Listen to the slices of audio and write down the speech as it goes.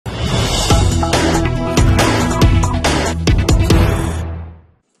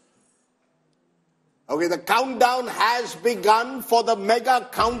Okay, the countdown has begun for the mega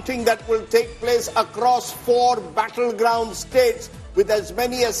counting that will take place across 4 battleground states with as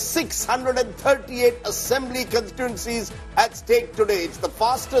many as 638 assembly constituencies at stake today. It's the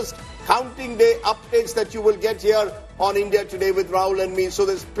fastest counting day updates that you will get here on India Today with Rahul and me. So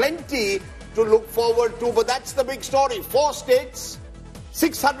there's plenty to look forward to, but that's the big story. 4 states,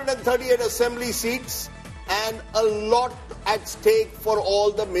 638 assembly seats, and a lot at stake for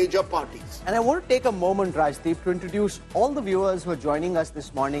all the major parties. And I want to take a moment, Rajdeep, to introduce all the viewers who are joining us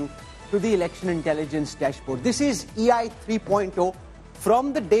this morning to the Election Intelligence Dashboard. This is EI 3.0.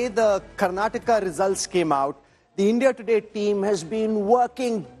 From the day the Karnataka results came out, the India Today team has been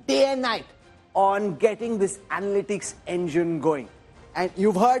working day and night on getting this analytics engine going. And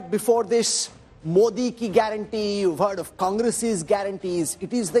you've heard before this Modi ki guarantee, you've heard of Congress's guarantees.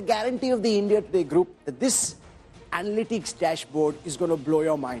 It is the guarantee of the India Today group that this analytics dashboard is going to blow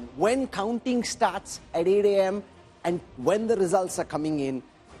your mind. When counting starts at 8 a.m. and when the results are coming in,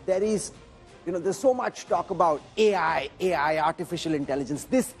 there is, there's so much talk about AI, artificial intelligence.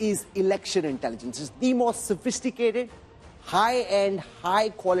 This is election intelligence. It's the most sophisticated, high-end,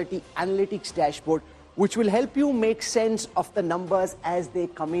 high-quality analytics dashboard which will help you make sense of the numbers as they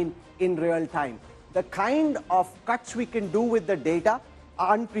come in real time. The kind of cuts we can do with the data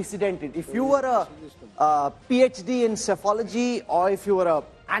are unprecedented. If you were a PhD in psephology or if you were an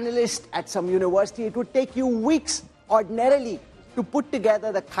analyst at some university, it would take you weeks ordinarily to put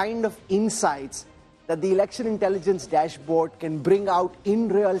together the kind of insights that the Election Intelligence Dashboard can bring out in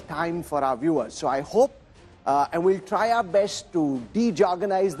real time for our viewers. So I hope and we'll try our best to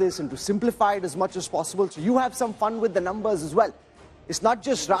de-jargonize this and to simplify it as much as possible so you have some fun with the numbers as well. It's not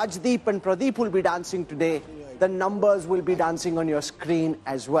just Rajdeep and Pradeep will be dancing today. The numbers will be dancing on your screen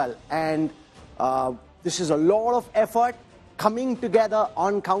as well. And this is a lot of effort coming together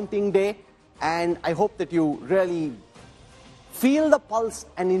on counting day. And I hope that you really feel the pulse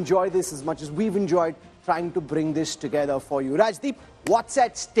and enjoy this as much as we've enjoyed trying to bring this together for you. Rajdeep, what's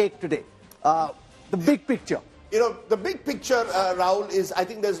at stake today? The big picture. The big picture, Rahul, is I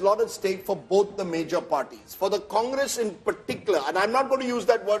think there's a lot at stake for both the major parties. For the Congress in particular, and I'm not going to use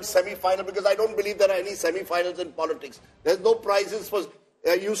that word semi-final because I don't believe there are any semi-finals in politics. There's no prizes for...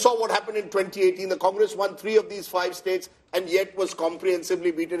 you saw what happened in 2018. The Congress won 3 of these 5 states and yet was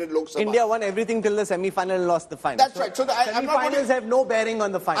comprehensively beaten in Lok Sabha. India won everything till the semi-final and lost the final. That's right. So semi-finals have no bearing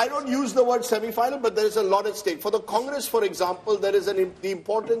on the final. I don't use the word semi-final, but there is a lot at stake. For the Congress, for example, there is the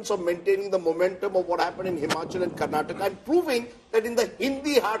importance of maintaining the momentum of what happened in Himachal and Karnataka and proving that in the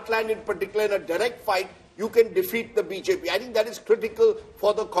Hindi heartland in particular, in a direct fight, you can defeat the BJP. I think that is critical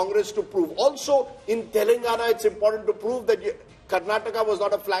for the Congress to prove. Also, in Telangana, it's important to prove that Karnataka was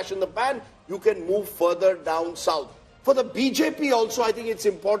not a flash in the pan. You can move further down south. For the BJP also, I think it's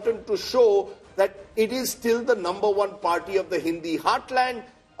important to show that it is still the #1 party of the Hindi heartland.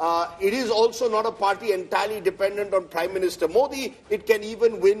 It is also not a party entirely dependent on Prime Minister Modi. It can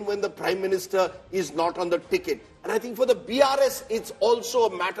even win when the Prime Minister is not on the ticket. And I think for the BRS, it's also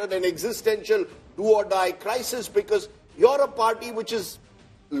a matter of an existential do-or-die crisis because you're a party which is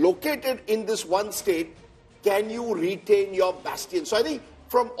located in this one state. Can you retain your bastion? So I think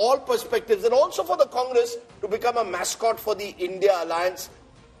from all perspectives, and also for the Congress to become a mascot for the India Alliance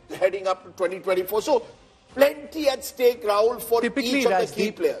heading up to 2024. So plenty at stake, Rahul, for each of the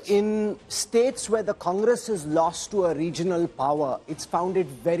key players. In states where the Congress has lost to a regional power, it's found it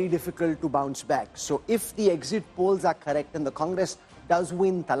very difficult to bounce back. So if the exit polls are correct and the Congress does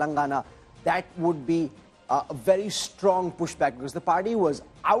win Telangana, that would be a very strong pushback because the party was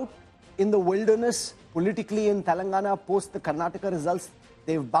out in the wilderness politically in Telangana post the Karnataka results.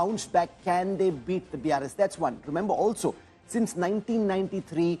 They've bounced back. Can they beat the BRS? That's one. Remember also, since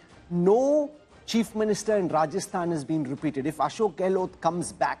 1993, no chief minister in Rajasthan has been repeated. If Ashok Gehlot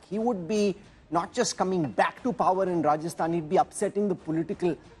comes back, he would be not just coming back to power in Rajasthan, he'd be upsetting the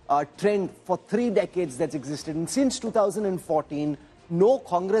political trend for 3 decades that's existed. And since 2014, no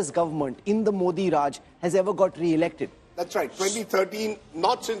Congress government in the Modi Raj has ever got re-elected. That's right, 2013,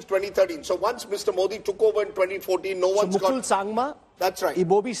 not since 2013. So once Mr. Modi took over in 2014, no one's got... Mukul Sangma, that's right.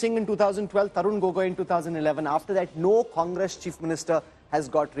 Ibobi Singh in 2012, Tarun Gogoi in 2011. After that, no Congress chief minister has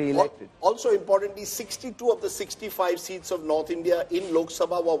got re-elected. Also importantly, 62 of the 65 seats of North India in Lok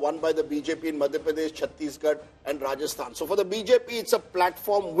Sabha were won by the BJP in Madhya Pradesh, Chhattisgarh and Rajasthan. So for the BJP, it's a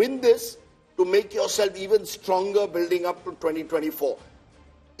platform. Win this to make yourself even stronger building up to 2024.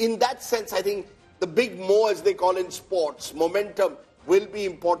 In that sense, I think the big mo, as they call in sports, momentum will be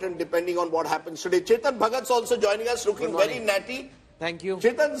important depending on what happens today. Chetan Bhagat's also joining us, looking very natty. Thank you.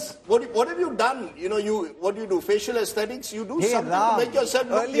 Chetan, what have you done? What do you do? Facial aesthetics? You do Hey, something Ram, to make yourself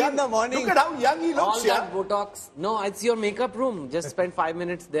look early young. in the morning. Look at how young he All looks, that Botox. No, it's your makeup room. Just spend 5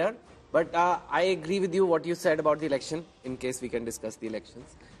 minutes there. But I agree with you what you said about the election, in case we can discuss the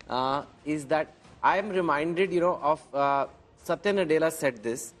elections, is that I am reminded, of Satya Nadella said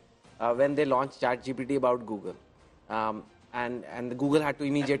this when they launched ChatGPT about Google. And Google had to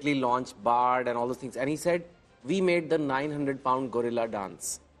immediately launch Bard and all those things. And he said, we made the 900-pound gorilla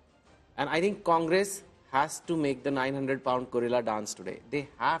dance. And I think Congress has to make the 900-pound gorilla dance today. They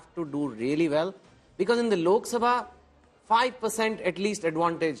have to do really well, because in the Lok Sabha, 5% at least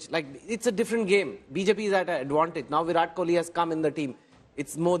advantage. Like, it's a different game. BJP is at an advantage. Now Virat Kohli has come in the team.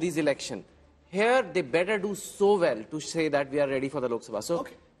 It's Modi's election. Here, they better do so well to say that we are ready for the Lok Sabha. So,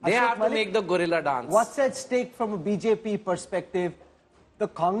 they have to make the gorilla dance. What's at stake from a BJP perspective? The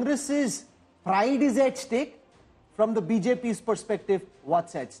Congress's pride is at stake. From the BJP's perspective,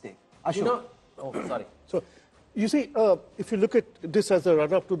 what's at stake? Ashok. Sorry. So, you see, if you look at this as a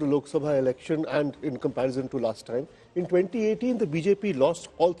run-up to the Lok Sabha election and in comparison to last time, in 2018, the BJP lost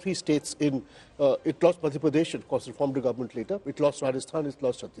all 3 states it lost Madhya Pradesh, of course, it formed a government later. It lost Rajasthan, it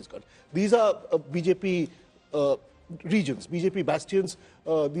lost Chhattisgarh. These are BJP regions, BJP bastions.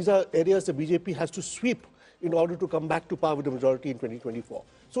 These are areas the BJP has to sweep in order to come back to power with the majority in 2024.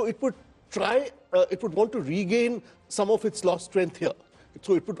 So it would it would want to regain some of its lost strength here.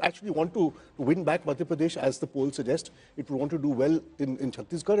 So it would actually want to win back Madhya Pradesh, as the polls suggest. It would want to do well in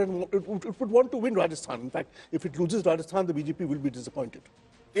Chhattisgarh, and it would want to win Rajasthan. In fact, if it loses Rajasthan, the BJP will be disappointed.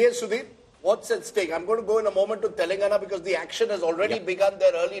 Yes, Sudhir, what's at stake? I'm going to go in a moment to Telangana because the action has already begun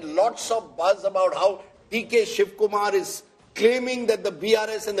there early. Lots of buzz about how DK Shivkumar is claiming that the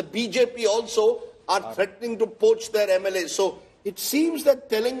BRS and the BJP also are threatening to poach their MLAs. So it seems that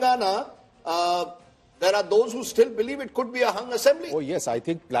Telangana, there are those who still believe it could be a hung assembly. Oh, yes. I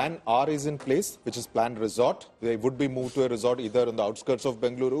think Plan R is in place, which is Plan Resort. They would be moved to a resort either on the outskirts of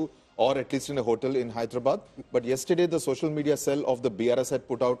Bengaluru or at least in a hotel in Hyderabad. But yesterday, the social media cell of the BRS had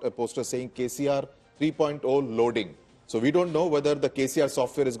put out a poster saying KCR 3.0 loading. So we don't know whether the KCR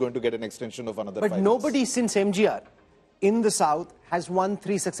software is going to get an extension of another 5 But years. nobody since MGR in the South has won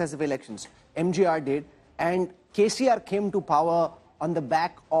 3 successive elections. MGR did, and KCR came to power on the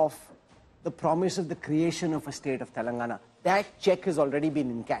back of the promise of the creation of a state of Telangana. That check has already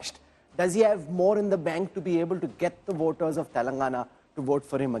been encashed. Does he have more in the bank to be able to get the voters of Telangana to vote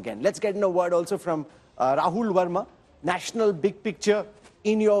for him again? Let's get in a word also from Rahul Verma. National big picture,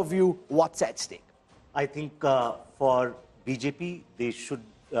 in your view, what's at stake? I think for BJP, they should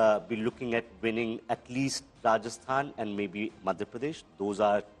be looking at winning at least Rajasthan and maybe Madhya Pradesh. Those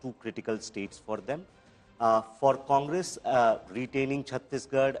are 2 critical states for them. For Congress, retaining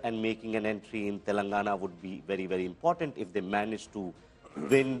Chhattisgarh and making an entry in Telangana would be very, very important. If they manage to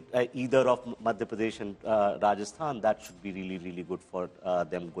win either of Madhya Pradesh and Rajasthan, that should be really, really good for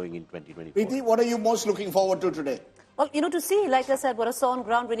them going in 2024. Preeti, what are you most looking forward to today? Well, to see, like I said, what I saw on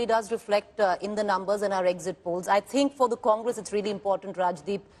ground really does reflect in the numbers and our exit polls. I think for the Congress, it's really important,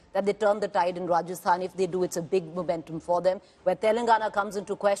 Rajdeep, that they turn the tide in Rajasthan. If they do, it's a big momentum for them. Where Telangana comes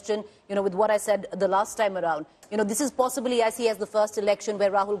into question, with what I said the last time around, this is possibly, I see, as the first election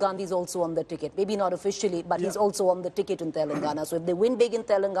where Rahul Gandhi is also on the ticket. Maybe not officially, but he's also on the ticket in Telangana. So if they win big in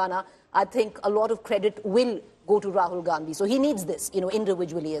Telangana, I think a lot of credit will go to Rahul Gandhi. So he needs this,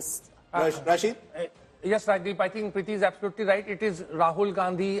 individually. Yes. Rashid? Yes, Rajdeep, I think Preeti is absolutely right. It is Rahul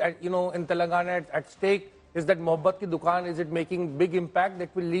Gandhi, in Telangana at stake. Is that Mohabbat ki Dukaan, is it making big impact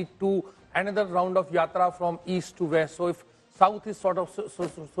that will lead to another round of yatra from east to west? So if South is sort of,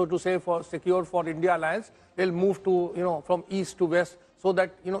 so to say, secure for India alliance, they'll move to, from east to west so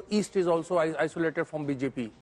that, east is also isolated from BJP.